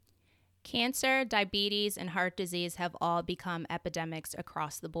Cancer, diabetes, and heart disease have all become epidemics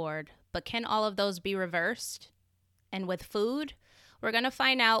across the board. But can all of those be reversed? And with food? We're going to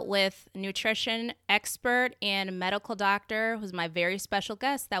find out with nutrition expert and medical doctor, who's my very special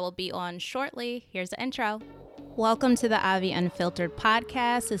guest that will be on shortly. Here's the intro. Welcome to the Avi Unfiltered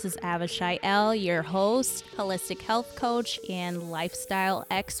podcast. This is Avishai L., your host, holistic health coach, and lifestyle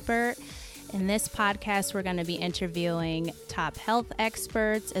expert. In this podcast, we're going to be interviewing top health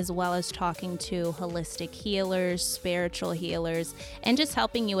experts, as well as talking to holistic healers, spiritual healers, and just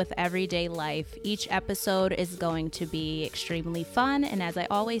helping you with everyday life. Each episode is going to be extremely fun. And as I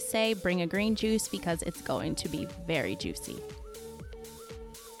always say, bring a green juice because it's going to be very juicy.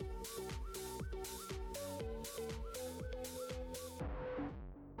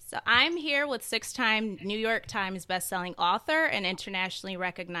 So I'm here with six-time New York Times bestselling author and internationally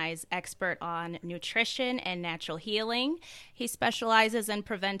recognized expert on nutrition and natural healing. He specializes in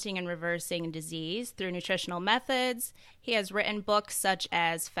preventing and reversing disease through nutritional methods. He has written books such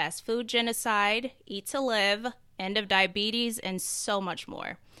as Fast Food Genocide, Eat to Live, End of Diabetes, and so much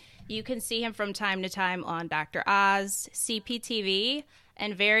more. You can see him from time to time on Dr. Oz, CPTV,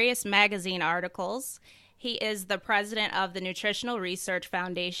 and various magazine articles. He is the president of the Nutritional Research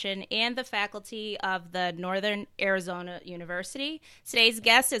Foundation and the faculty of the Northern Arizona University. Today's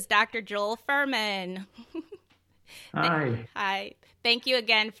guest is Dr. Joel Fuhrman. Hi. Hi. Thank you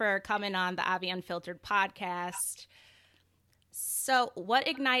again for coming on the Avi Unfiltered podcast. So what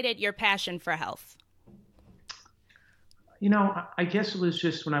ignited your passion for health? You know, I guess it was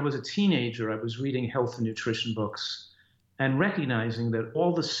just when I was a teenager, I was reading health and nutrition books and recognizing that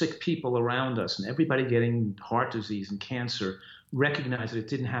all the sick people around us and everybody getting heart disease and cancer recognized that it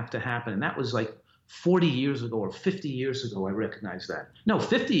didn't have to happen. And that was like 40 years ago or 50 years ago, I recognized that. No,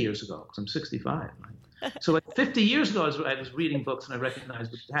 50 years ago, because I'm 65. Right? So like 50 years ago, I was reading books and I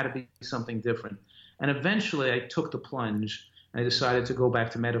recognized it had to be something different. And eventually I took the plunge and I decided to go back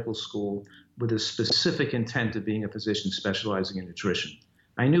to medical school with a specific intent of being a physician specializing in nutrition.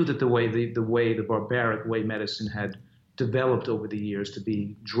 I knew that the barbaric way medicine had developed over the years to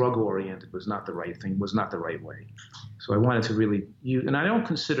be drug-oriented was not the right thing, was not the right way. So I wanted to really use, and I don't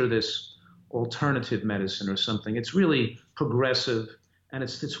consider this alternative medicine or something. It's really progressive, and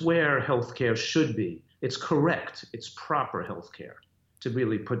it's where healthcare should be. It's correct. It's proper healthcare to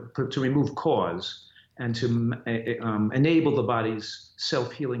really to remove cause and to enable the body's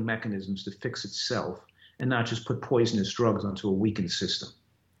self-healing mechanisms to fix itself and not just put poisonous drugs onto a weakened system.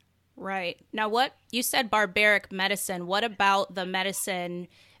 Right. Now, what you said barbaric medicine, what about the medicine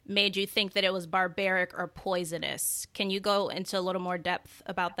made you think that it was barbaric or poisonous? Can you go into a little more depth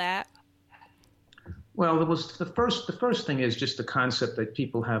about that? Well, it was the first thing is just the concept that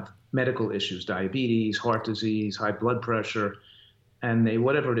people have medical issues, diabetes, heart disease, high blood pressure, and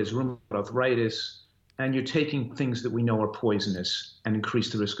whatever it is, rheumatoid arthritis, and you're taking things that we know are poisonous and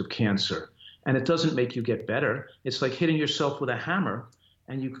increase the risk of cancer. And it doesn't make you get better. It's like hitting yourself with a hammer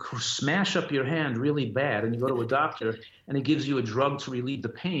and you smash up your hand really bad, and you go to a doctor, and he gives you a drug to relieve the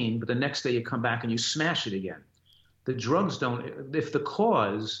pain, but the next day you come back and you smash it again. The drugs don't, if the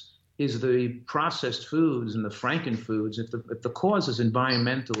cause is the processed foods and the frankenfoods, if the cause is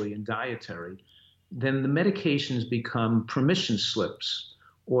environmentally and dietary, then the medications become permission slips,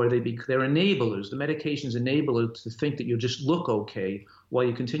 or they're enablers. The medications enable it to think that you'll just look okay while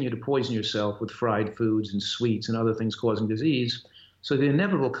you continue to poison yourself with fried foods and sweets and other things causing disease. So the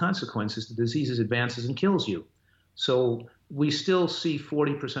inevitable consequence is the disease advances and kills you. So we still see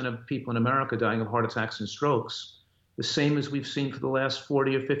 40% of people in America dying of heart attacks and strokes, the same as we've seen for the last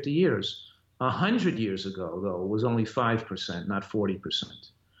 40 or 50 years. 100 years ago, though, it was only 5%, not 40%.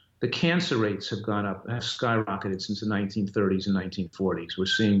 The cancer rates have gone up, have skyrocketed since the 1930s and 1940s. We're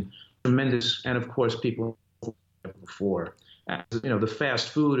seeing tremendous, and of course, people before. The fast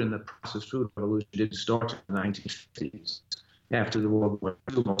food and the processed food revolution didn't start in the 1950s. After the World War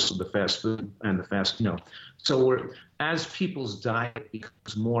II, most of the fast food and so as people's diet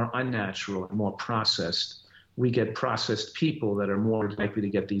becomes more unnatural and more processed, we get processed people that are more likely to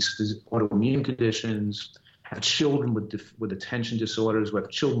get these autoimmune conditions, have children with attention disorders, have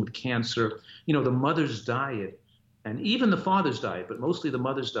children with cancer. The mother's diet, and even the father's diet, but mostly the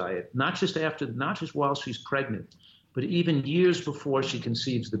mother's diet, not just while she's pregnant, but even years before she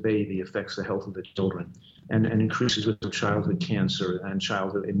conceives the baby, affects the health of the children and increases risk of childhood cancer and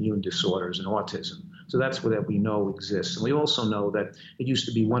childhood immune disorders and autism. So that's what we know exists. And we also know that it used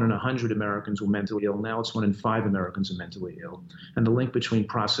to be 1 in 100 Americans were mentally ill. Now it's 1 in 5 Americans are mentally ill. And the link between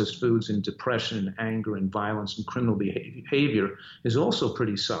processed foods and depression and anger and violence and criminal behavior is also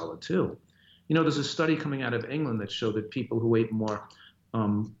pretty solid too. There's a study coming out of England that showed that people who ate more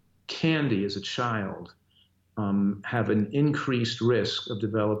candy as a child have an increased risk of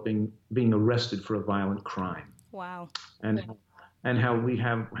being arrested for a violent crime. Wow. And and how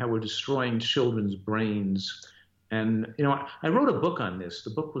we're destroying children's brains. And I wrote a book on this. The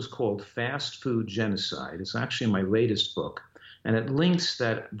book was called Fast Food Genocide. It's actually my latest book, and it links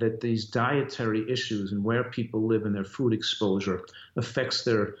that these dietary issues and where people live and their food exposure affects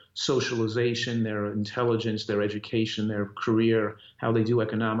their socialization, their intelligence, their education, their career, how they do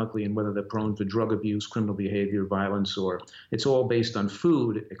economically, and whether they're prone to drug abuse, criminal behavior, violence, or it's all based on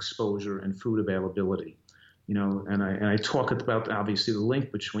food exposure and food availability. And I talk about obviously the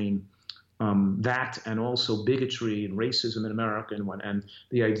link between that and also bigotry and racism in America, and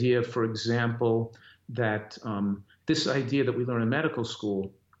the idea, for example, that this idea that we learn in medical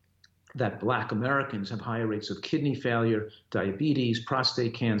school that Black Americans have higher rates of kidney failure, diabetes,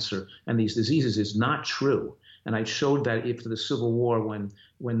 prostate cancer, and these diseases is not true. And I showed that after the Civil War,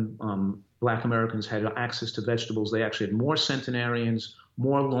 when Black Americans had access to vegetables, they actually had more centenarians,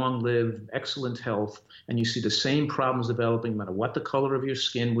 more long-lived, excellent health, and you see the same problems developing no matter what the color of your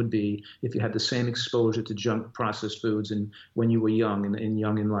skin would be if you had the same exposure to junk processed foods and when you were young and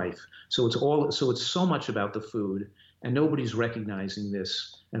young in life. So it's so much about the food, and nobody's recognizing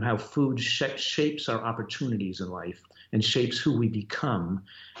this and how food shapes our opportunities in life and shapes who we become.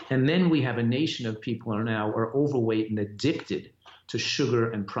 And then we have a nation of people who are overweight and addicted to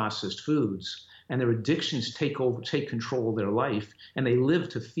sugar and processed foods. And their addictions take control of their life, and they live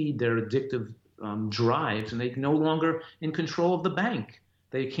to feed their addictive drives, and they're no longer in control of the bank.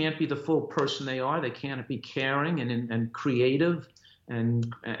 They can't be the full person they are. They can't be caring and creative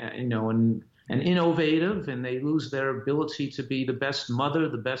and innovative, and they lose their ability to be the best mother,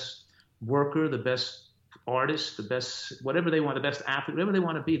 the best worker, the best artist, the best whatever they want, the best athlete, whatever they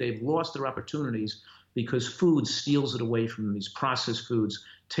want to be. They've lost their opportunities because food steals it away from them. These processed foods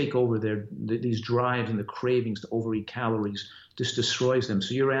take over these drives and the cravings to overeat calories, just destroys them.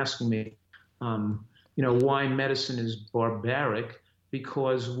 So you're asking me, why medicine is barbaric?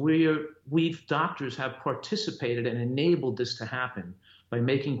 Because we doctors have participated and enabled this to happen by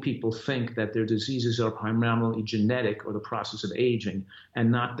making people think that their diseases are primarily genetic or the process of aging and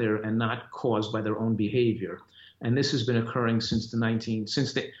not caused by their own behavior. And this has been occurring since the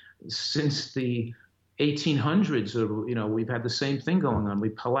 1800s. We've had the same thing going on.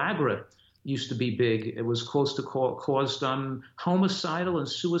 Pellagra used to be big. It was caused homicidal and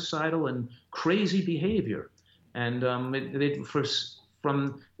suicidal and crazy behavior. And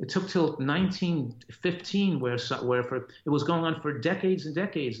it took till 1915 where it was going on for decades and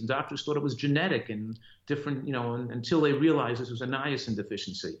decades, and doctors thought it was genetic and different, until they realized this was a niacin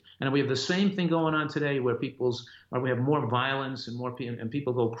deficiency. And we have the same thing going on today where we have more violence and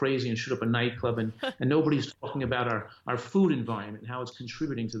people go crazy and shoot up a nightclub, and nobody's talking about our food environment and how it's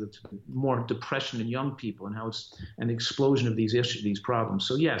contributing to more depression in young people and how it's an explosion of these problems.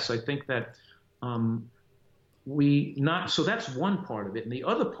 So yes, I think that so that's one part of it. And the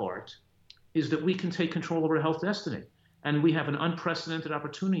other part is that we can take control of our health destiny. And we have an unprecedented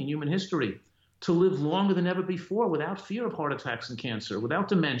opportunity in human history to live longer than ever before without fear of heart attacks and cancer, without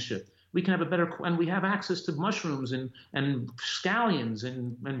dementia. We can have and we have access to mushrooms and scallions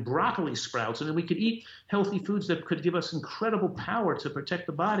and broccoli sprouts. And we could eat healthy foods that could give us incredible power to protect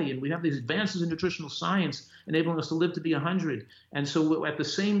the body. And we have these advances in nutritional science enabling us to live to be 100. And so at the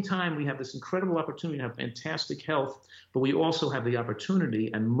same time, we have this incredible opportunity to have fantastic health, but we also have the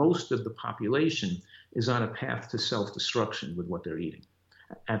opportunity, and most of the population is on a path to self-destruction with what they're eating.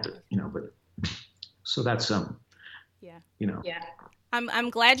 So that's Yeah. I'm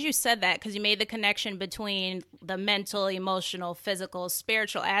glad you said that, because you made the connection between the mental, emotional, physical,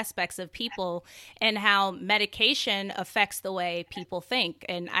 spiritual aspects of people and how medication affects the way people think.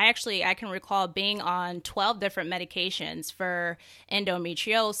 And I can recall being on 12 different medications for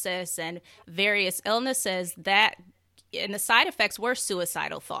endometriosis and various illnesses and the side effects were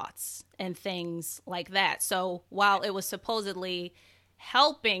suicidal thoughts and things like that. So while it was supposedly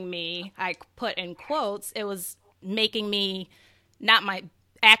helping me, I put in quotes, it was making me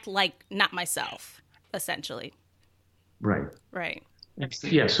act like not myself, essentially. Right. Right.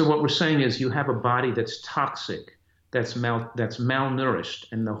 Yeah. So what we're saying is you have a body that's toxic, that's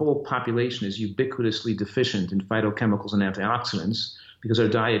malnourished, and the whole population is ubiquitously deficient in phytochemicals and antioxidants, because our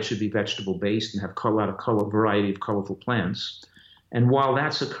diet should be vegetable based and have a variety of colorful plants. And while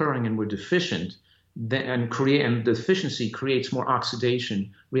that's occurring and we're deficient, and the deficiency creates more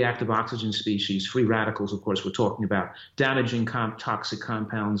oxidation, reactive oxygen species, free radicals, of course, we're talking about, damaging toxic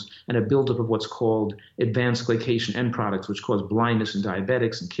compounds, and a buildup of what's called advanced glycation end products, which cause blindness in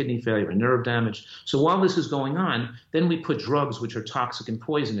diabetics and kidney failure and nerve damage. So while this is going on, then we put drugs which are toxic and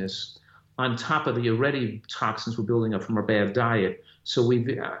poisonous on top of the already toxins we're building up from our bad diet. So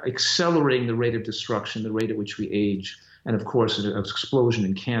we're accelerating the rate of destruction, the rate at which we age, and of course, an explosion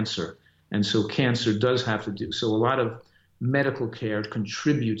in cancer. And so cancer does have to do, so a lot of medical care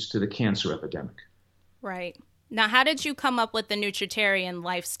contributes to the cancer epidemic. Right. Now, how did you come up with the nutritarian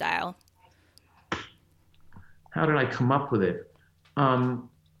lifestyle? How did I come up with it?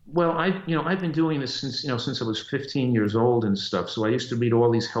 Well, I've been doing this since I was 15 years old and stuff. So I used to read all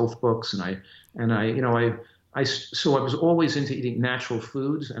these health books, and so I was always into eating natural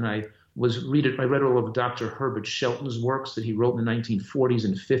foods, and I read all of Dr. Herbert Shelton's works that he wrote in the 1940s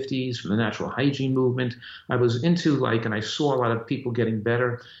and 50s for the natural hygiene movement. I was into and I saw a lot of people getting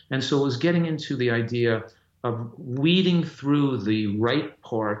better. And so I was getting into the idea of weeding through the right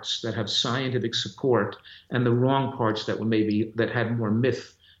parts that have scientific support and the wrong parts that had more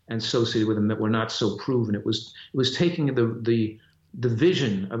myth associated with them that were not so proven. It was taking the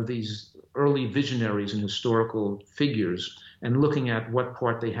vision of these early visionaries and historical figures and looking at what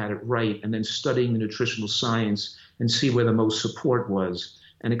part they had it right, and then studying the nutritional science and see where the most support was,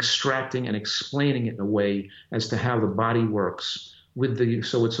 and extracting and explaining it in a way as to how the body works.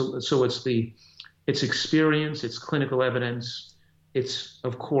 It's experience, it's clinical evidence, it's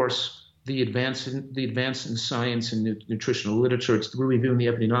of course the advance in science and nutritional literature. It's reviewing the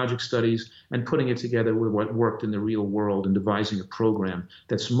epidemiologic studies and putting it together with what worked in the real world and devising a program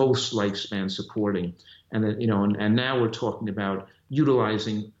that's most lifespan supporting. And and now we're talking about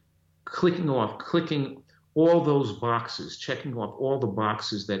utilizing, clicking all those boxes, checking off all the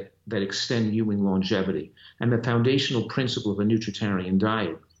boxes that extend human longevity. And the foundational principle of a nutritarian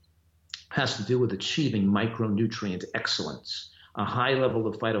diet has to do with achieving micronutrient excellence, a high level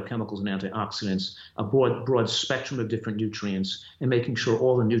of phytochemicals and antioxidants, a broad spectrum of different nutrients, and making sure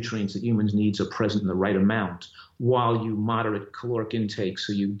all the nutrients that humans need are present in the right amount while you moderate caloric intake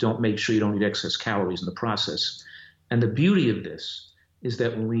so you make sure you don't eat excess calories in the process. And the beauty of this is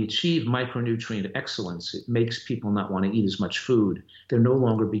that when we achieve micronutrient excellence, it makes people not want to eat as much food. They no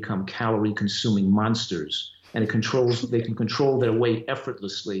longer become calorie-consuming monsters, and they can control their weight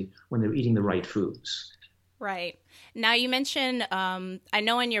effortlessly when they're eating the right foods. Right. Now, you mentioned, I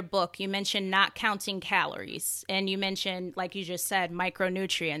know in your book, you mentioned not counting calories, and you mentioned, like you just said,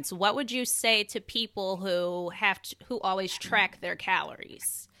 micronutrients. What would you say to people who always track their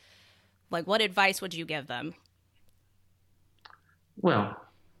calories? Like, what advice would you give them? Well,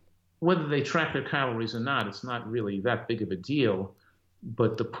 whether they track their calories or not, it's not really that big of a deal.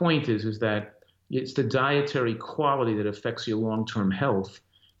 But the point is that it's the dietary quality that affects your long-term health.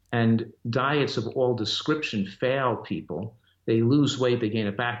 And diets of all description fail people. They lose weight, they gain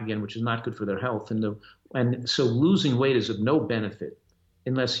it back again, which is not good for their health. And so losing weight is of no benefit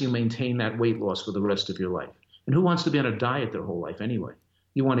unless you maintain that weight loss for the rest of your life. And who wants to be on a diet their whole life anyway?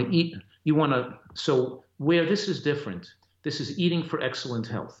 You want to eat, so where this is different, this is eating for excellent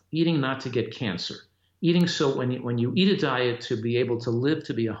health, eating not to get cancer. Eating so when you eat a diet to be able to live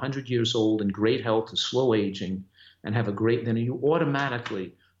to be 100 years old in great health, to slow aging, and then you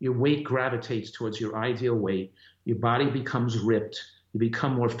automatically, your weight gravitates towards your ideal weight. Your body becomes ripped. You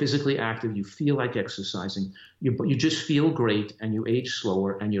become more physically active. You feel like exercising. You just feel great, and you age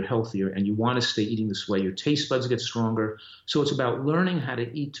slower, and you're healthier, and you want to stay eating this way. Your taste buds get stronger. So it's about learning how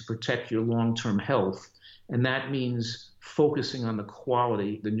to eat to protect your long-term health, and that means focusing on the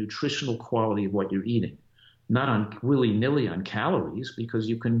quality, the nutritional quality of what you're eating, not on willy-nilly on calories, because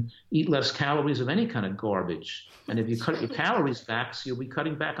you can eat less calories of any kind of garbage. And if you cut your calories back, so you'll be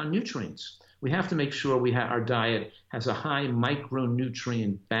cutting back on nutrients. We have to make sure our diet has a high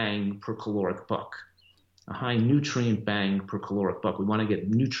micronutrient bang per caloric buck, a high nutrient bang per caloric buck. We want to get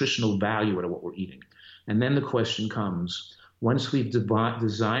nutritional value out of what we're eating. And then the question comes, once we've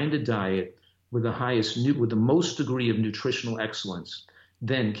designed a diet with the most degree of nutritional excellence,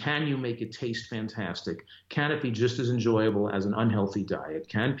 then can you make it taste fantastic? Can it be just as enjoyable as an unhealthy diet?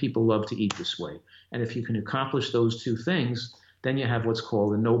 Can people love to eat this way? And if you can accomplish those two things, then you have what's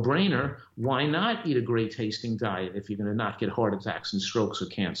called a no-brainer. Why not eat a great tasting diet if you're going to not get heart attacks and strokes or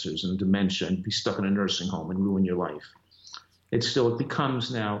cancers and dementia and be stuck in a nursing home and ruin your life? It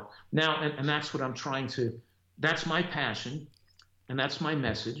becomes now, and that's what I'm trying to, that's my passion, and that's my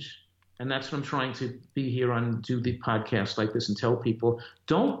message. And that's what I'm trying to be here do the podcast like this and tell people,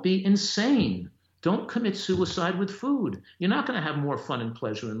 don't be insane. Don't commit suicide with food. You're not going to have more fun and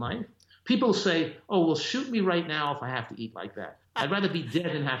pleasure in life. People say, oh, well, shoot me right now if I have to eat like that. I'd rather be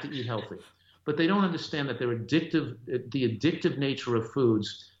dead than have to eat healthy. But they don't understand that the addictive nature of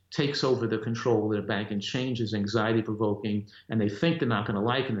foods takes over the control of their bank and changes anxiety provoking, and they think they're not going to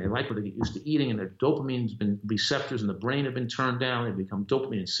like, and they like what they get used to eating, and their dopamine's been receptors in the brain have been turned down. They become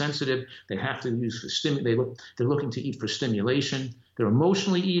dopamine insensitive. They have to use for they're looking to eat for stimulation. They're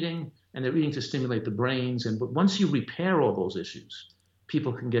emotionally eating, and they're eating to stimulate the brains. But once you repair all those issues,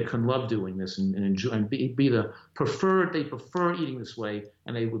 people can love doing this and enjoy and be the preferred. They prefer eating this way,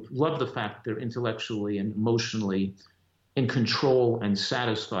 and they would love the fact that they're intellectually and emotionally in control and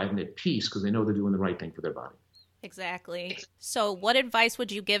satisfied and at peace because they know they're doing the right thing for their body. Exactly. So what advice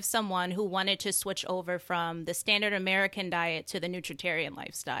would you give someone who wanted to switch over from the standard American diet to the nutritarian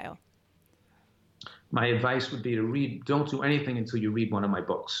lifestyle? My advice would be to don't do anything until you read one of my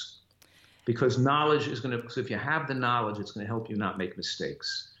books. Because knowledge is going to, so if you have the knowledge, it's going to help you not make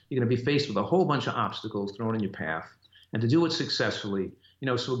mistakes. You're going to be faced with a whole bunch of obstacles thrown in your path. And to do it successfully,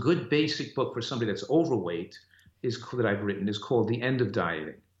 so a good basic book for somebody that's overweight that I've written is called The End of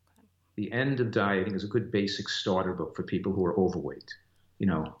Dieting. The End of Dieting is a good basic starter book for people who are overweight,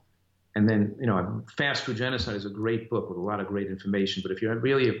 And then, Fast Food Genocide is a great book with a lot of great information. But if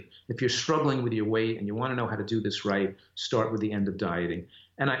you're struggling with your weight and you want to know how to do this right, start with The End of Dieting.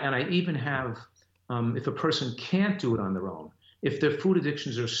 And I even have, if a person can't do it on their own, if their food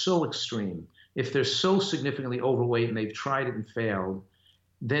addictions are so extreme, if they're so significantly overweight and they've tried it and failed,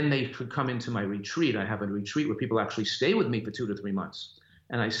 then they could come into my retreat. I have a retreat where people actually stay with me for 2 to 3 months.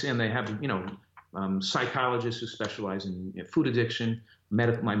 And they have, psychologists who specialize in food addiction,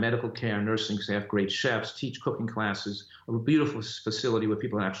 my medical care, nursing staff, great chefs, teach cooking classes, a beautiful facility where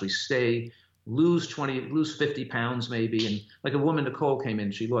people can actually stay, lose 50 pounds maybe. And like a woman, Nicole, came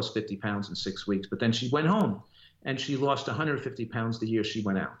in, she lost 50 pounds in 6 weeks, but then she went home and she lost 150 pounds the year she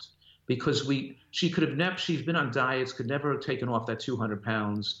went out. Because she's been on diets, could never have taken off that 200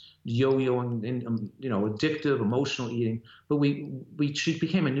 pounds, yo-yoing, addictive, emotional eating. But she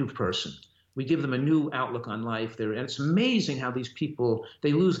became a new person. We give them a new outlook on life. And it's amazing how these people,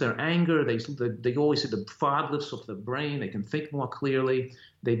 they lose their anger. They always say the fog lifts off the brain. They can think more clearly.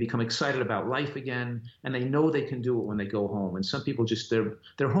 They become excited about life again, and they know they can do it when they go home. And some people just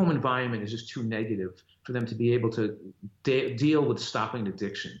their home environment is just too negative for them to be able to deal with stopping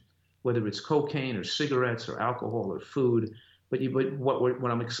addiction, whether it's cocaine or cigarettes or alcohol or food. But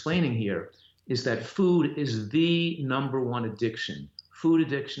what I'm explaining here is that food is the number one addiction. Food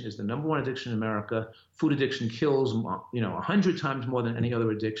addiction is the number one addiction in America. Food addiction kills, 100 times more than any other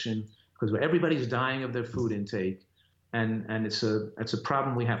addiction because everybody's dying of their food intake. And it's a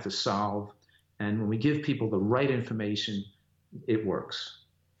problem we have to solve. And when we give people the right information, it works.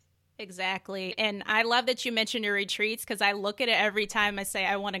 Exactly. And I love that you mentioned your retreats because I look at it every time I say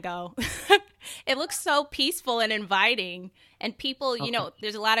I want to go. It looks so peaceful and inviting. And people,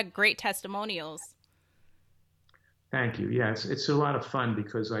 there's a lot of great testimonials. Thank you. Yeah, it's a lot of fun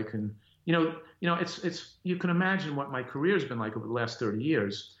because I can, it's you can imagine what my career has been like over the last 30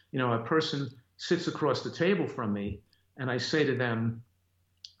 years. A person sits across the table from me and I say to them,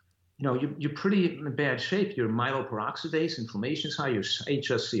 you're pretty in bad shape. Your myeloperoxidase, inflammation is high. Your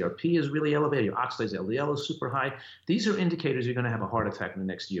HSCRP is really elevated. Your oxidized LDL is super high. These are indicators you're going to have a heart attack in the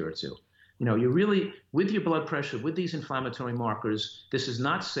next year or two. You're really, with your blood pressure, with these inflammatory markers, this is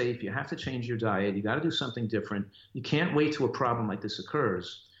not safe. You have to change your diet. You got to do something different. You can't wait till a problem like this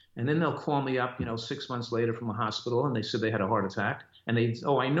occurs. And then they'll call me up, 6 months later from a hospital, and they said they had a heart attack. And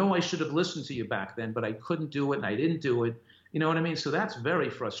I know I should have listened to you back then, but I couldn't do it, and I didn't do it. You know what I mean? So that's very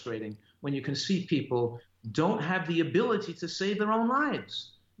frustrating when you can see people don't have the ability to save their own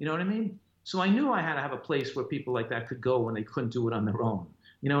lives. You know what I mean? So I knew I had to have a place where people like that could go when they couldn't do it on their own.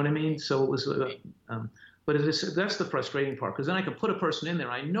 You know what I mean? So it was, that's the frustrating part, because then I can put a person in there.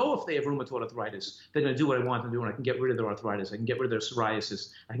 I know if they have rheumatoid arthritis, they're going to do what I want them to do, and I can get rid of their arthritis. I can get rid of their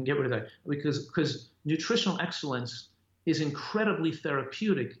psoriasis. I can get rid of that because nutritional excellence is incredibly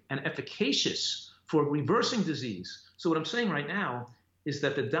therapeutic and efficacious for reversing disease. So what I'm saying right now is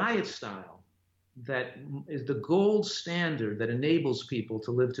that the diet style that is the gold standard that enables people to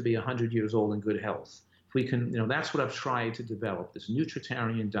live to be 100 years old in good health. If we can, that's what I've tried to develop, this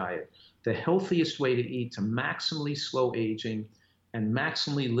nutritarian diet, the healthiest way to eat to maximally slow aging and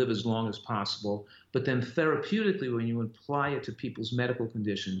maximally live as long as possible. But then therapeutically, when you apply it to people's medical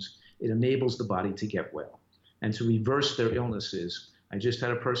conditions, it enables the body to get well and to reverse their illnesses. I just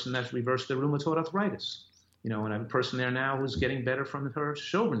had a person that's reversed their rheumatoid arthritis. And I have a person there now who's getting better from her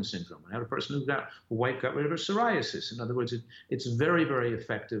Sjogren's syndrome. I have a person who got rid of her psoriasis. In other words, it's very, very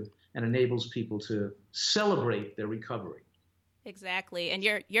effective and enables people to celebrate their recovery. Exactly. And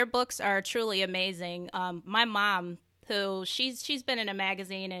your books are truly amazing. My mom, who she's been in a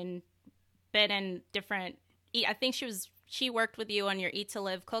magazine and been in different. I think she worked with you on your Eat to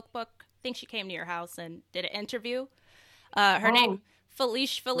Live cookbook. I think she came to your house and did an interview. Her name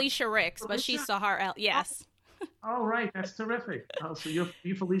Oh, Felicia Ricks, but Felicia? she's Sahar El. Oh, Yes, oh, right. That's terrific. Oh, so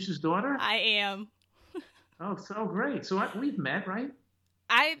you Felicia's daughter? I am. Oh, so great. So we've met, right?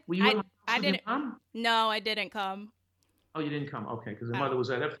 I Were you at I my house I with your didn't. mom? No, I didn't come. Oh, you didn't come. Okay, because her Oh, mother was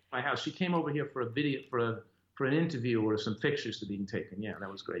at my house. She came over here for a video for an interview or some pictures to be taken. Yeah,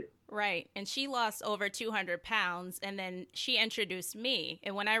 that was great. right. And she lost over 200 pounds, and then she introduced me.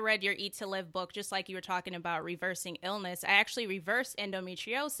 And when I read your Eat to Live book, just like you were talking about reversing illness, I actually reversed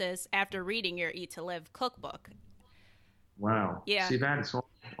endometriosis after reading your Eat to Live cookbook. Wow. Yeah. See that? It's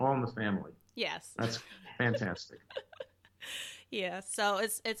all in the family. Yes. That's fantastic. Yeah. So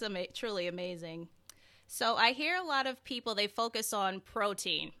it's truly amazing. So I hear a lot of people, they focus on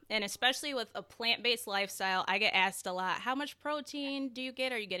protein, and especially with a plant-based lifestyle, I get asked a lot, how much protein do you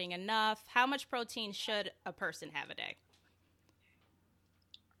get? Are you getting enough? How much protein should a person have a day?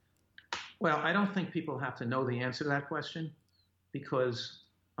 Well, I don't think people have to know the answer to that question because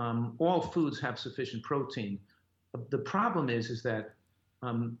all foods have sufficient protein. The problem is that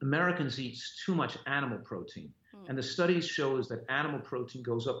Americans eat too much animal protein, and the studies shows that animal protein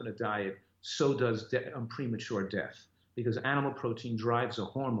goes up in a diet, so does premature death, because animal protein drives a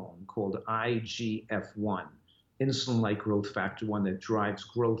hormone called IGF-1, insulin-like growth factor 1, that drives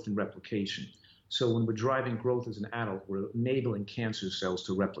growth and replication. So when we're driving growth as an adult, we're enabling cancer cells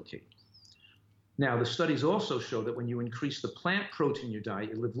to replicate. Now, the studies also show that when you increase the plant protein in your diet,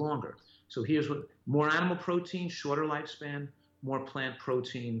 you live longer. So here's what: more animal protein, shorter lifespan; more plant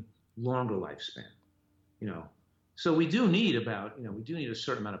protein, longer lifespan. You know, so we do need a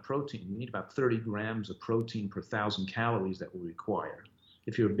certain amount of protein. We need about 30 grams of protein per 1,000 calories that we require.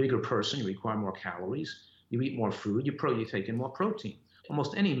 If you're a bigger person, you require more calories. You eat more food, you take in more protein.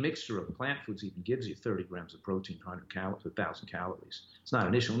 Almost any mixture of plant foods even gives you 30 grams of protein per 100 calories, 1,000 calories. It's not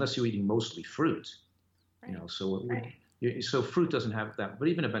an issue unless you're eating mostly fruit. Right. So so fruit doesn't have that, but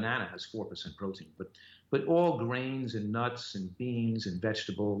even a banana has 4% protein. But all grains and nuts and beans and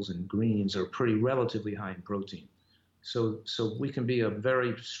vegetables and greens are pretty relatively high in protein. So we can be a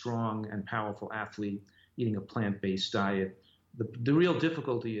very strong and powerful athlete eating a plant-based diet. The real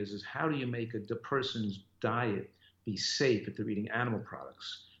difficulty is how do you make a person's diet be safe if they're eating animal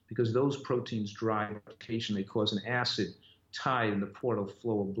products? Because those proteins drive replication. They cause an acid tide in the portal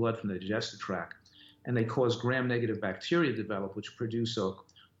flow of blood from the digestive tract, and they cause gram-negative bacteria to develop, which produce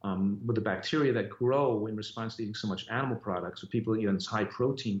with the bacteria that grow in response to eating so much animal products, or people eat on this high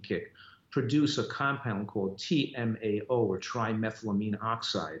protein kick, produce a compound called TMAO, or trimethylamine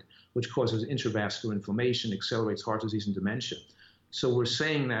oxide, which causes intravascular inflammation, accelerates heart disease and dementia. So we're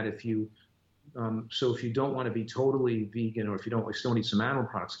saying that if you don't want to be totally vegan, or if you don't eat some animal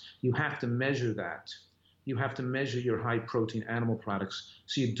products, you have to measure that. You have to measure your high protein animal products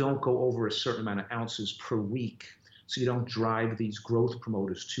so you don't go over a certain amount of ounces per week, so you don't drive these growth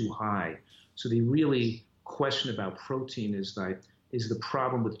promoters too high. So the really question about protein is the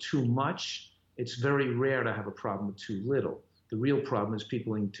problem with too much? It's very rare to have a problem with too little. The real problem is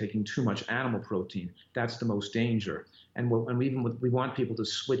people taking too much animal protein. That's the most danger. And we want people to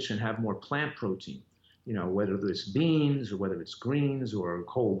switch and have more plant protein. Whether it's beans or whether it's greens or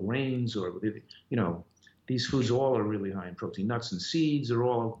whole grains, or these foods all are really high in protein. Nuts and seeds are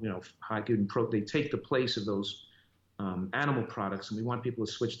all high in protein. They take the place of those animal products, and we want people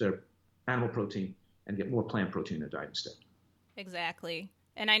to switch their animal protein and get more plant protein in their diet instead. Exactly.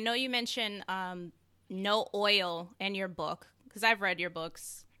 And I know you mentioned no oil in your book, because I've read your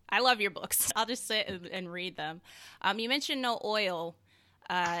books. I love your books. I'll just sit and read them. You mentioned no oil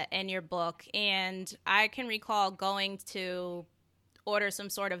in your book, and I can recall going to order some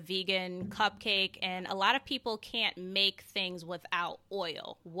sort of vegan cupcake, and a lot of people can't make things without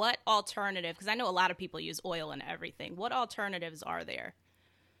oil. What alternative? Because I know a lot of people use oil in everything. What alternatives are there?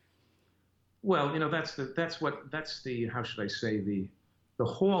 Well, that's the how should I say, the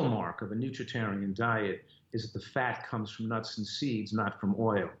hallmark of a nutritarian diet is that the fat comes from nuts and seeds, not from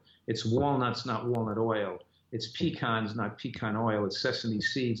oil. It's walnuts, not walnut oil. It's pecans, not pecan oil. It's sesame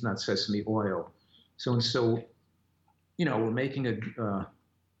seeds, not sesame oil. So we're making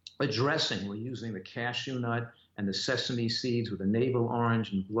a dressing. We're using the cashew nut and the sesame seeds with a navel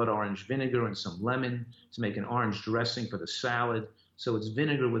orange and blood orange vinegar and some lemon to make an orange dressing for the salad. So it's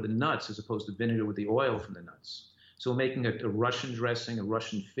vinegar with the nuts as opposed to vinegar with the oil from the nuts. So we're making a Russian dressing, a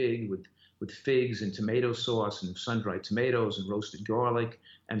Russian fig with with figs and tomato sauce and sun-dried tomatoes and roasted garlic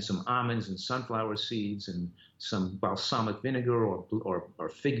and some almonds and sunflower seeds and some balsamic vinegar or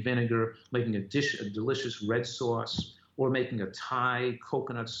fig vinegar, making a delicious red sauce, or making a Thai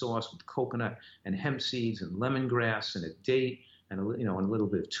coconut sauce with coconut and hemp seeds and lemongrass and a date and and a little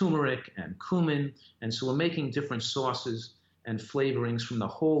bit of turmeric and cumin. And so we're making different sauces and flavorings from the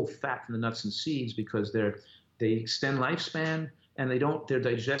whole fat from the nuts and seeds because they extend lifespan and they're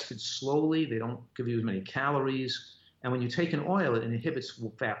digested slowly. They don't give you as many calories. And when you take an oil, it inhibits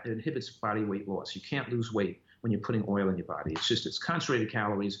body weight loss. You can't lose weight when you're putting oil in your body. It's concentrated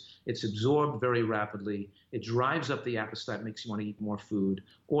calories. It's absorbed very rapidly. It drives up the appetite, makes you want to eat more food.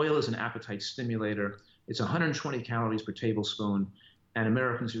 Oil is an appetite stimulator. It's 120 calories per tablespoon, and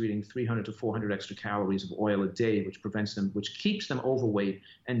Americans are eating 300 to 400 extra calories of oil a day, which keeps them overweight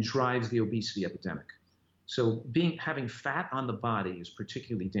and drives the obesity epidemic. So having fat on the body is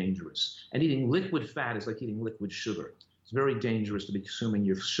particularly dangerous. And eating liquid fat is like eating liquid sugar. It's very dangerous to be consuming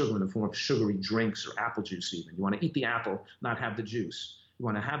your sugar in the form of sugary drinks or apple juice even. You want to eat the apple, not have the juice. You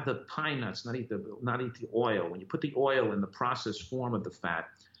want to have the pine nuts, not eat the oil. When you put the oil in the processed form of the fat,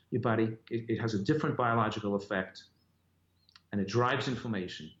 your body, it has a different biological effect, and it drives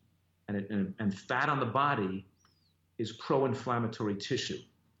inflammation. And fat on the body is pro-inflammatory tissue.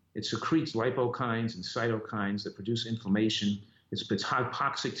 It secretes lipokines and cytokines that produce inflammation. It's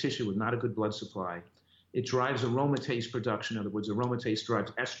hypoxic tissue with not a good blood supply. It drives aromatase production. In other words, aromatase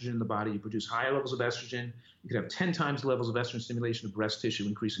drives estrogen in the body. You produce higher levels of estrogen. You could have 10 times the levels of estrogen stimulation of breast tissue,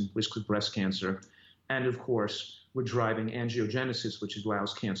 increasing risk of breast cancer. And of course, we're driving angiogenesis, which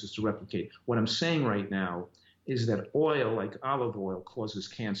allows cancers to replicate. What I'm saying right now is that oil, like olive oil, causes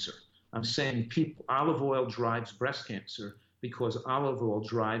cancer. I'm saying olive oil drives breast cancer because olive oil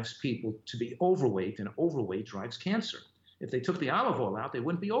drives people to be overweight, and overweight drives cancer. If they took the olive oil out, they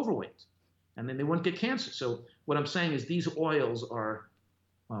wouldn't be overweight, and then they wouldn't get cancer. So what I'm saying is these oils are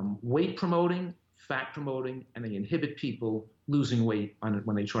weight promoting, fat promoting, and they inhibit people losing weight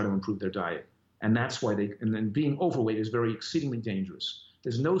when they try to improve their diet. And that's why and then being overweight is very exceedingly dangerous.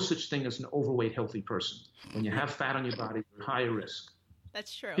 There's no such thing as an overweight healthy person. When you have fat on your body, you're at higher risk.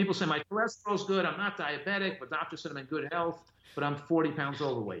 That's true. People say, my cholesterol's good, I'm not diabetic, but doctor said I'm in good health, but I'm 40 pounds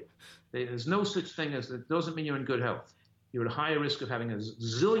overweight. There's no such thing as that. Doesn't mean you're in good health. You're at a higher risk of having a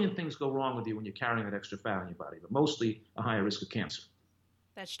zillion things go wrong with you when you're carrying that extra fat on your body, but mostly a higher risk of cancer.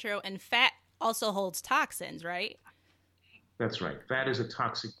 That's true. And fat also holds toxins, right? That's right. Fat is a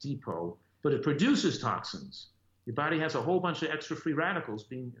toxic depot, but it produces toxins. Your body has a whole bunch of extra free radicals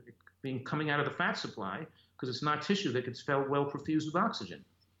coming out of the fat supply because it's not tissue that gets well perfused with oxygen.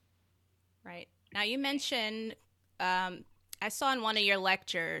 Right. Now, you mentioned, I saw in one of your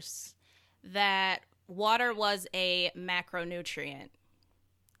lectures that water was a macronutrient.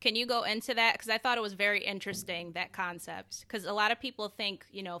 Can you go into that? Because I thought it was very interesting, that concept. Because a lot of people think,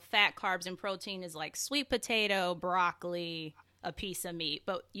 fat, carbs, and protein is like sweet potato, broccoli, a piece of meat.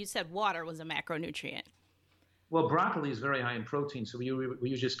 But you said water was a macronutrient. Well, broccoli is very high in protein. So were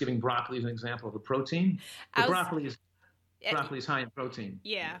you just giving broccoli as an example of a protein? Broccoli is high in protein.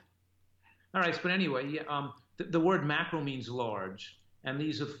 Yeah. All right. But anyway, the word macro means large. And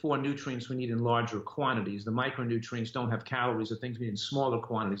these are 4 nutrients we need in larger quantities. The micronutrients don't have calories. The things we need in smaller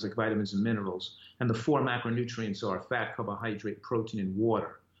quantities, like vitamins and minerals. And the 4 macronutrients are fat, carbohydrate, protein, and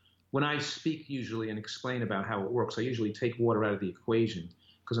water. When I speak usually and explain about how it works, I usually take water out of the equation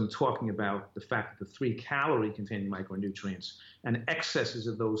because I'm talking about the fact that the 3 calorie-containing micronutrients and excesses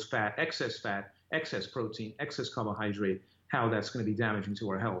of those excess fat, excess protein, excess carbohydrate, how that's going to be damaging to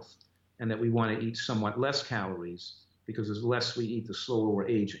our health, and that we want to eat somewhat less calories because the less we eat, the slower we're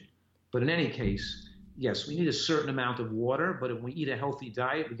aging. But in any case, yes, we need a certain amount of water, but if we eat a healthy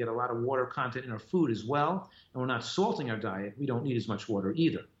diet, we get a lot of water content in our food as well, and we're not salting our diet, we don't need as much water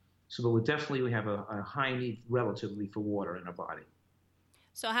either. So we have a high need relatively for water in our body.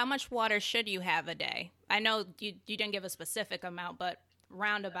 So how much water should you have a day? I know you didn't give a specific amount, but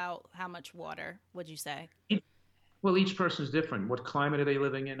roundabout how much water would you say? Well, each person is different. What climate are they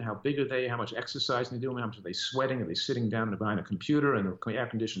living in? How big are they? How much exercise are they doing? How much are they sweating? Are they sitting down behind a computer in an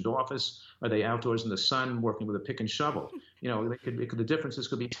air-conditioned office? Are they outdoors in the sun working with a pick and shovel? The differences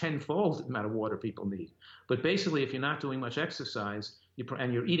could be tenfold the amount of water people need. But basically, if you're not doing much exercise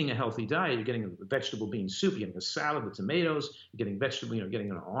and you're eating a healthy diet, you're getting a vegetable bean soup, you're getting a salad with tomatoes, you're getting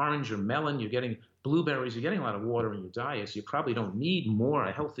getting an orange or melon, you're getting blueberries, you're getting a lot of water in your diet. So you probably don't need more.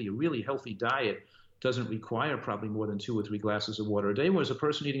 A really healthy diet doesn't require probably more than 2 or 3 glasses of water a day, whereas a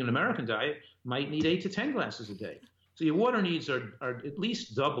person eating an American diet might need 8 to 10 glasses a day. So your water needs are at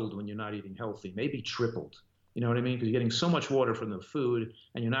least doubled when you're not eating healthy, maybe tripled. You know what I mean? Because you're getting so much water from the food,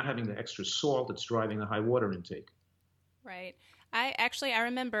 and you're not having the extra salt that's driving the high water intake. Right. I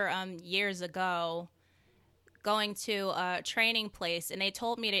remember years ago going to a training place and they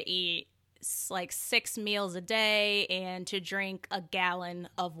told me to eat like 6 meals a day and to drink a gallon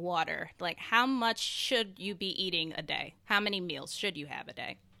of water. Like, how much should you be eating a day? How many meals should you have a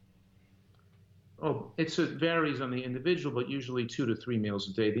day? Oh, it varies on the individual, but usually 2 to 3 meals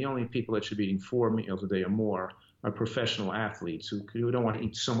a day. The only people that should be eating 4 meals a day or more are professional athletes who don't want to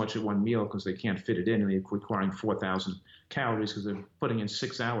eat so much at one meal because they can't fit it in, and they're requiring 4,000 calories because they're putting in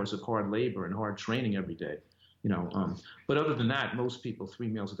 6 hours of hard labor and hard training every day. But other than that, most people 3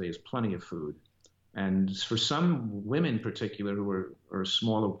 meals a day is plenty of food. And for some women in particular who are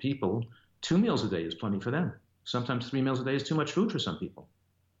smaller people, 2 meals a day is plenty for them. Sometimes 3 meals a day is too much food for some people.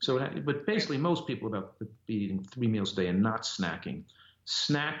 But basically, most people about be eating 3 meals a day and not snacking.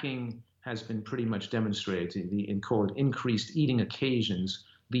 Snacking has been pretty much demonstrated in called increased eating occasions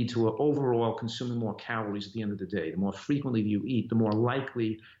lead to overall consuming more calories at the end of the day. The more frequently you eat, the more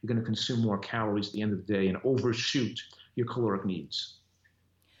likely you're going to consume more calories at the end of the day and overshoot your caloric needs.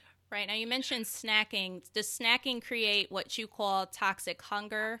 Right. Now, you mentioned snacking. Does snacking create what you call toxic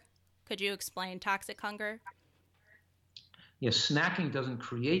hunger? Could you explain toxic hunger? Yes, snacking doesn't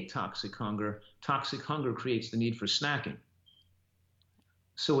create toxic hunger. Toxic hunger creates the need for snacking.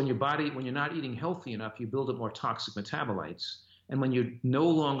 So when you're not eating healthy enough, you build up more toxic metabolites. And when you're no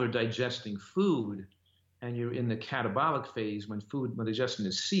longer digesting food and you're in the catabolic phase, when digestion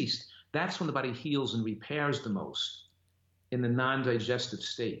is ceased, that's when the body heals and repairs the most in the non-digestive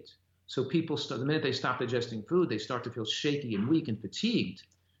state. So the minute they stop digesting food, they start to feel shaky and weak and fatigued.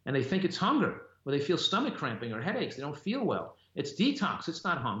 And they think it's hunger, or they feel stomach cramping or headaches. They don't feel well. It's detox. It's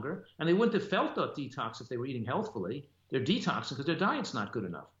not hunger. And they wouldn't have felt that detox if they were eating healthfully. They're detoxing because their diet's not good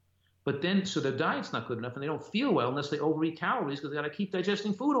enough. But then, so their diet's not good enough, and they don't feel well unless they overeat calories because they got to keep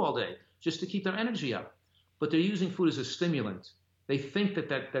digesting food all day just to keep their energy up. But they're using food as a stimulant. They think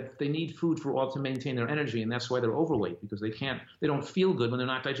that they need food to maintain their energy, and that's why they're overweight, because they don't feel good when they're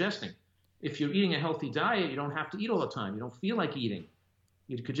not digesting. If you're eating a healthy diet, you don't have to eat all the time. You don't feel like eating.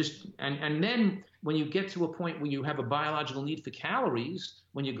 You could just, and then when you get to a point where you have a biological need for calories,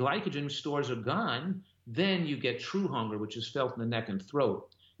 when your glycogen stores are gone, then you get true hunger, which is felt in the neck and throat.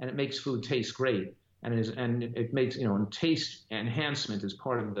 And it makes food taste great. And it makes, and taste enhancement is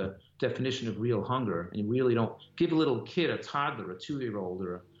part of the definition of real hunger. And you really don't give a little kid, a toddler, a 2-year-old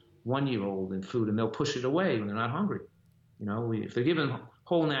or a 1-year-old in food, and they'll push it away when they're not hungry. If they're given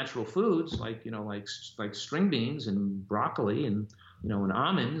whole natural foods like string beans and broccoli and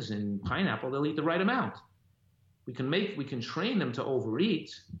almonds and pineapple, they'll eat the right amount. We can train them to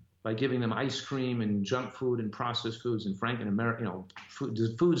overeat by giving them ice cream and junk food and processed foods and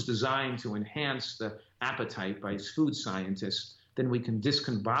foods designed to enhance the appetite by food scientists. Then we can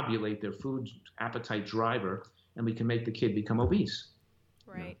discombobulate their food appetite driver, and we can make the kid become obese.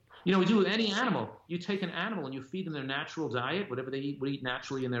 Right. We do with any animal. You take an animal and you feed them their natural diet, whatever they would eat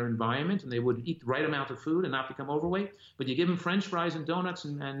naturally in their environment, and they would eat the right amount of food and not become overweight. But you give them French fries and donuts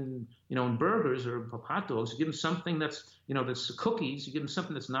and burgers or hot dogs. You give them something that's cookies. You give them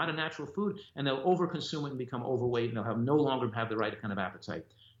something that's not a natural food, and they'll overconsume it and become overweight, and they'll no longer have the right kind of appetite.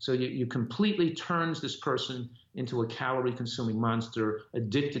 So you completely turns this person into a calorie-consuming monster,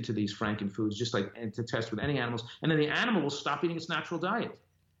 addicted to these Franken foods, just like to test with any animals. And then the animal will stop eating its natural diet.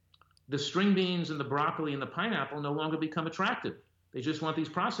 The string beans and the broccoli and the pineapple no longer become attractive. They just want these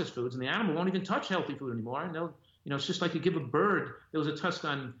processed foods, and the animal won't even touch healthy food anymore. And it's just like you give a bird. There was a test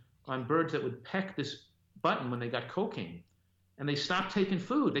on birds that would peck this button when they got cocaine, and they stopped taking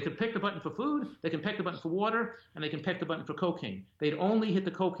food. They could pick the button for food, they can peck the button for water, and they can peck the button for cocaine. They'd only hit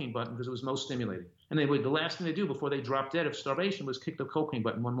the cocaine button because it was most stimulating. And the last thing they do before they drop dead of starvation was kick the cocaine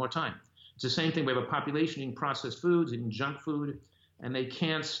button one more time. It's the same thing. We have a population eating processed foods, eating junk food, and they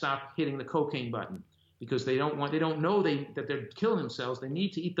can't stop hitting the cocaine button because they don't know that they're killing themselves. They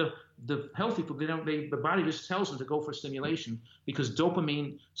need to eat the healthy food. The body just tells them to go for stimulation because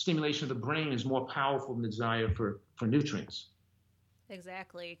dopamine stimulation of the brain is more powerful than the desire for nutrients.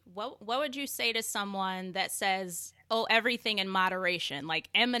 Exactly. What would you say to someone that says, "Oh, everything in moderation," like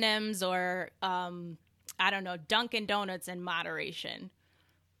M&Ms or Dunkin' Donuts in moderation?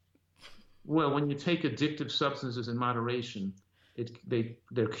 Well, when you take addictive substances in moderation,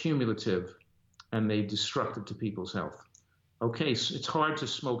 they're cumulative and they're destructive to people's health. Okay, so it's hard to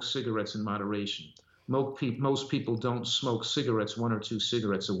smoke cigarettes in moderation. Most people don't smoke cigarettes, 1 or 2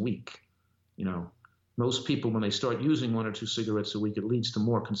 cigarettes a week. Most people, when they start using 1 or 2 cigarettes a week, it leads to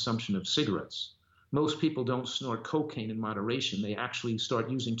more consumption of cigarettes. Most people don't snort cocaine in moderation. They actually start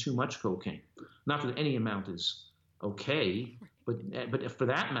using too much cocaine. Not that any amount is okay, but for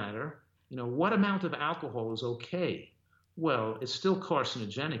that matter, what amount of alcohol is okay? Well, it's still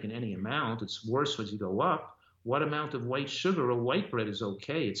carcinogenic in any amount. It's worse as you go up. What amount of white sugar or white bread is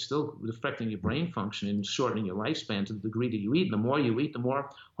okay? It's still affecting your brain function and shortening your lifespan to the degree that you eat. And the more you eat, the more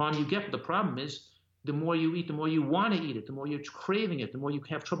harm you get. But the problem is, the more you eat, the more you want to eat it, the more you're craving it, the more you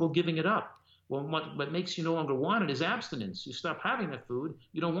have trouble giving it up. Well, what makes you no longer want it is abstinence. You stop having that food,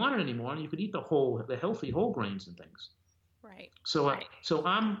 you don't want it anymore, and you could eat the healthy whole grains and things. Right. So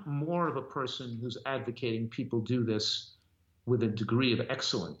I'm more of a person who's advocating people do this with a degree of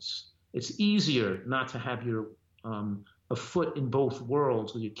excellence. It's easier not to have your a foot in both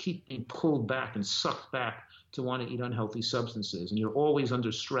worlds where you keep being pulled back and sucked back to want to eat unhealthy substances. And you're always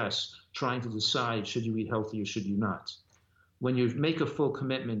under stress trying to decide, should you eat healthy or should you not? When you make a full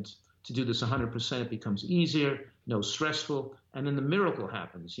commitment to do this 100%, it becomes easier, no stressful, and then the miracle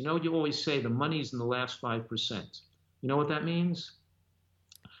happens. You always say the money's in the last 5%. You know what that means?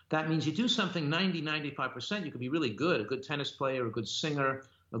 That means you do something 90, 95%, you could be really good, a good tennis player, a good singer,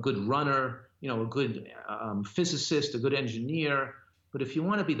 a good runner, a good physicist, a good engineer. But if you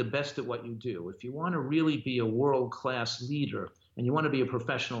want to be the best at what you do, if you want to really be a world-class leader, and you want to be a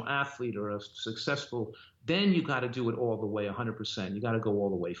professional athlete or a successful, then you got to do it all the way, 100%. You got to go all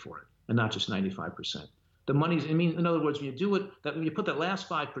the way for it, and not just 95%. The money's, in other words, when you do it, when you put that last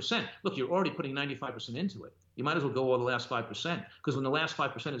 5%, look, you're already putting 95% into it. You might as well go all the last 5%, because when the last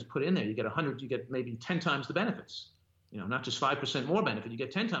 5% is put in there, you get 100, you get maybe 10 times the benefits. Not just 5% more benefit, you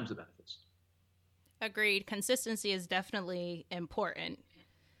get 10 times the benefits. Agreed. Consistency is definitely important.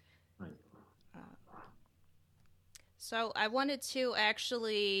 Right. So I wanted to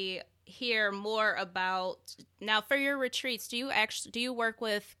actually hear more about, now for your retreats, do you work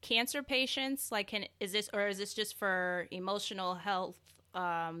with cancer patients? Like, is this just for emotional health,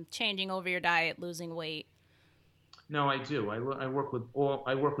 changing over your diet, losing weight? No, I do. I work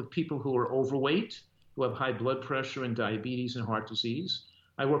with people who are overweight, who have high blood pressure and diabetes and heart disease.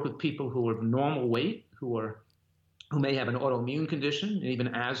 I work with people who are normal weight, who may have an autoimmune condition, and even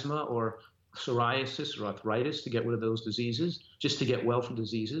asthma or psoriasis or arthritis, to get rid of those diseases, just to get well from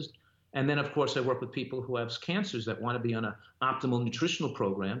diseases. And then, of course, I work with people who have cancers that want to be on an optimal nutritional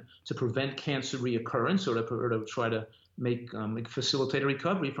program to prevent cancer reoccurrence, or to try to facilitate a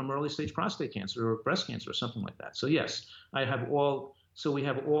recovery from early stage prostate cancer or breast cancer or something like that. So yes, we have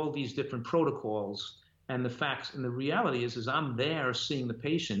all these different protocols. And the facts and the reality is I'm there seeing the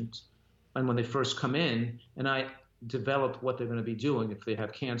patient, and when they first come in, and I develop what they're going to be doing. If they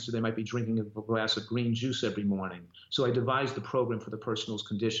have cancer, they might be drinking a glass of green juice every morning. So I devise the program for the person's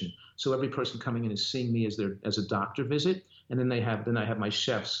condition. So every person coming in is seeing me as a doctor visit, and then I have my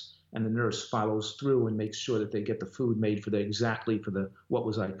chefs, and the nurse follows through and makes sure that they get the food made for what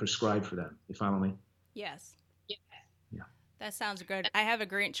was I prescribed for them. You follow me? Yes. Yeah. That sounds good.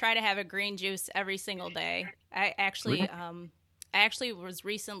 Try to have a green juice every single day. I actually was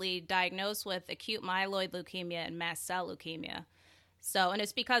recently diagnosed with acute myeloid leukemia and mast cell leukemia. So, and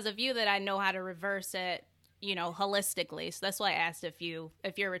it's because of you that I know how to reverse it, holistically. So that's why I asked if your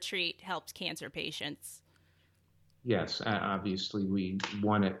retreat helps cancer patients. Yes, obviously we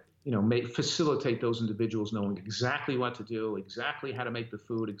want to, facilitate those individuals knowing exactly what to do, exactly how to make the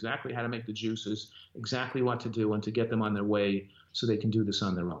food, exactly how to make the juices, exactly what to do, and to get them on their way so they can do this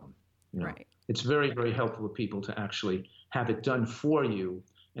on their own. Right. It's very, very helpful for people to actually have it done for you,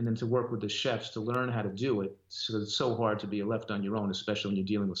 and then to work with the chefs to learn how to do it. So it's so hard to be left on your own, especially when you're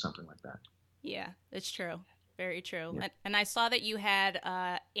dealing with something like that. Yeah, it's true. Very true. Yeah. And I saw that you had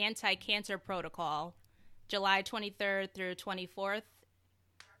anti-cancer protocol, July 23rd through 24th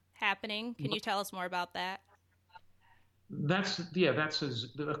happening. Can you tell us more about that? That's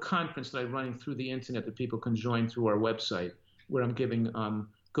a conference that I'm running through the internet that people can join through our website, where I'm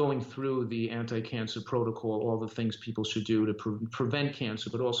going through the anti-cancer protocol, all the things people should do to prevent cancer,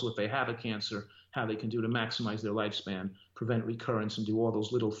 but also if they have a cancer, how they can do to maximize their lifespan, prevent recurrence, and do all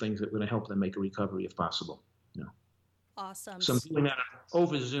those little things that are going to help them make a recovery if possible. Awesome. So I'm doing that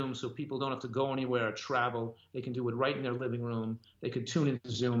over Zoom, so people don't have to go anywhere or travel. They can do it right in their living room. They could tune into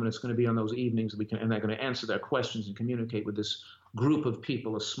Zoom, and it's going to be on those evenings. And they're going to answer their questions and communicate with this group of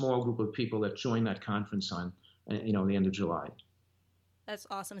people, a small group of people that join that conference on, the end of July. That's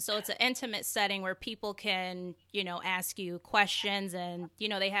awesome. So it's an intimate setting where people can, ask you questions, and,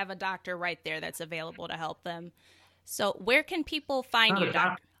 they have a doctor right there that's available to help them. So where can people find you,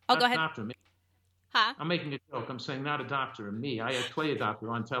 doctor? Oh, go ahead. Doctor, me. Huh? I'm making a joke. I'm saying not a doctor, me. I play a doctor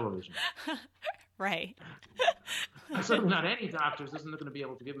on television. Right. I'm certainly not any doctors isn't going to be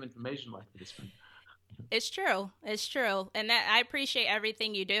able to give them information like this. It's true. It's true. And that I appreciate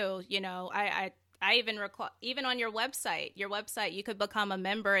everything you do. You know, I even recall, even on your website, you could become a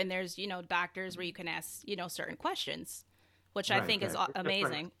member and there's, doctors where you can ask, certain questions, which I Right, think is right. That's right.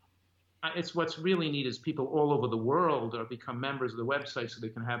 amazing. It's what's really neat is people all over the world are become members of the website, so they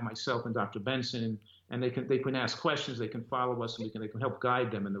can have myself and Dr. Benson, and they can ask questions, they can follow us, and they can help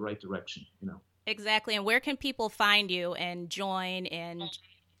guide them in the right direction. Exactly. And where can people find you and join and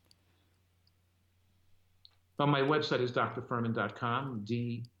Well, my website is drfuhrman.com,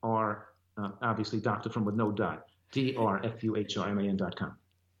 obviously Dr. Fuhrman with no dot, drfuhrman.com.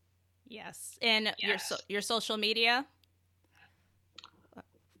 yes. And Yes. your social media?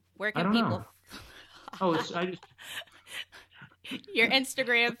 Where I can don't people know. Oh, I just your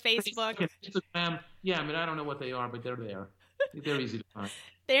Instagram, Facebook? Instagram. Yeah, I mean, I don't know what they are, but they're there. They're easy to find.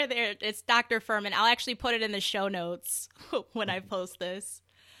 They're there. It's Dr. Fuhrman. I'll actually put it in the show notes when I post this.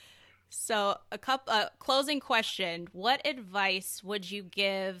 So, closing question: what advice would you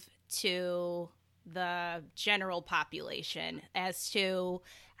give to the general population as to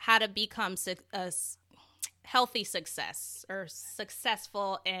how to become a healthy success or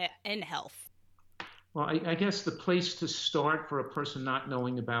successful in health? Well, I guess the place to start for a person not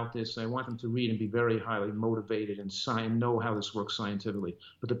knowing about this, I want them to read and be very highly motivated and know how this works scientifically.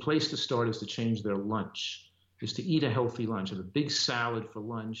 But the place to start is to change their lunch, is to eat a healthy lunch, have a big salad for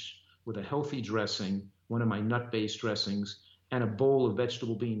lunch with a healthy dressing, one of my nut-based dressings, and a bowl of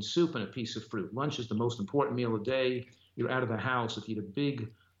vegetable bean soup and a piece of fruit. Lunch is the most important meal of the day. You're out of the house. If you eat a big,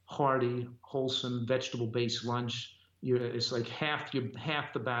 hearty, wholesome, vegetable-based lunch, it's like half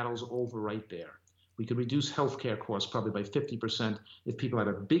the battle's over right there. We could reduce healthcare costs probably by 50% if people had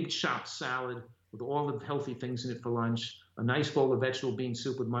a big chopped salad with all the healthy things in it for lunch, a nice bowl of vegetable bean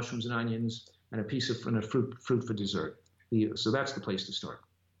soup with mushrooms and onions, and a piece of fruit for dessert. So that's the place to start.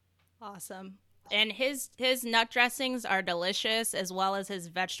 Awesome. And his nut dressings are delicious, as well as his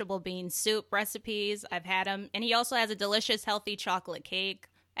vegetable bean soup recipes. I've had them, and he also has a delicious, healthy chocolate cake.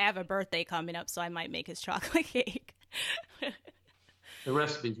 I have a birthday coming up, so I might make his chocolate cake. The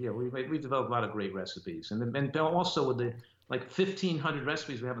recipes, yeah, we've developed a lot of great recipes, and also with the like 1,500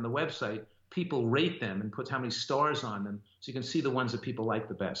 recipes we have on the website, people rate them and put how many stars on them, so you can see the ones that people like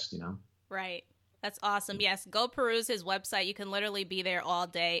the best. Right. That's awesome. Yes, go peruse his website. You can literally be there all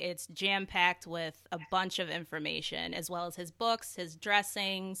day. It's jam packed with a bunch of information, as well as his books, his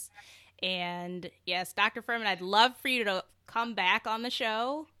dressings. And yes, Dr. Fuhrman, I'd love for you to come back on the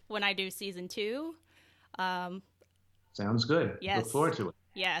show when I do season 2. Sounds good. Look Yes. forward to it.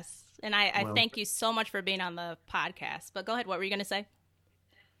 Yes. And I Well, thank you so much for being on the podcast. But go ahead. What were you going to say?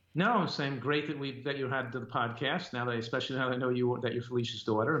 no, I'm saying great that you had the podcast. Especially now that I know that you're Felicia's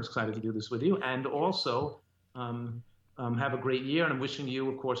daughter, I'm excited to do this with you. And also, have a great year. And I'm wishing you,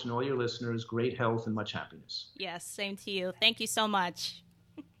 of course, and all your listeners, great health and much happiness. Yes. Same to you. Thank you so much.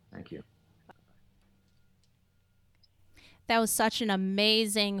 Thank you. That was such an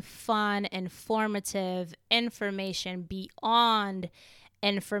amazing, fun, informative, information beyond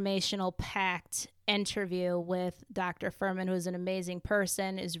informational packed interview with Dr. Fuhrman, who is an amazing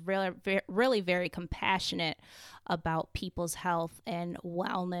person, is really very compassionate about people's health and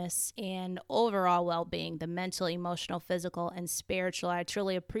wellness and overall well-being, the mental, emotional, physical, and spiritual. I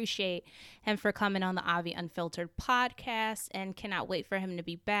truly appreciate him for coming on the Avi Unfiltered podcast and cannot wait for him to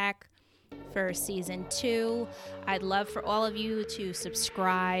be back for season 2. I'd love for all of you to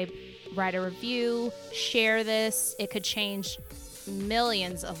subscribe, write a review, share this. It could change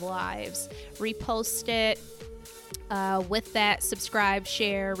millions of lives. Repost it. With that, subscribe,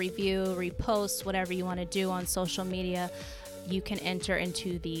 share, review, repost, whatever you want to do on social media. You can enter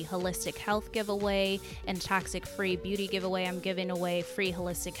into the holistic health giveaway and toxic free beauty giveaway. I'm giving away free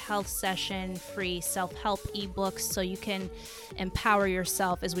holistic health session, free self-help ebooks, so you can empower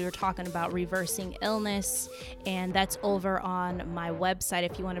yourself, as we were talking about reversing illness. And that's over on my website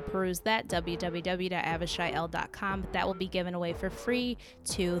if you want to peruse that, www.avishaiL.com. That will be given away for free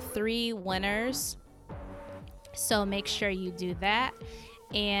to 3 winners. So make sure you do that.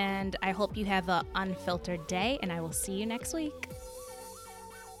 And I hope you have an unfiltered day, and I will see you next week.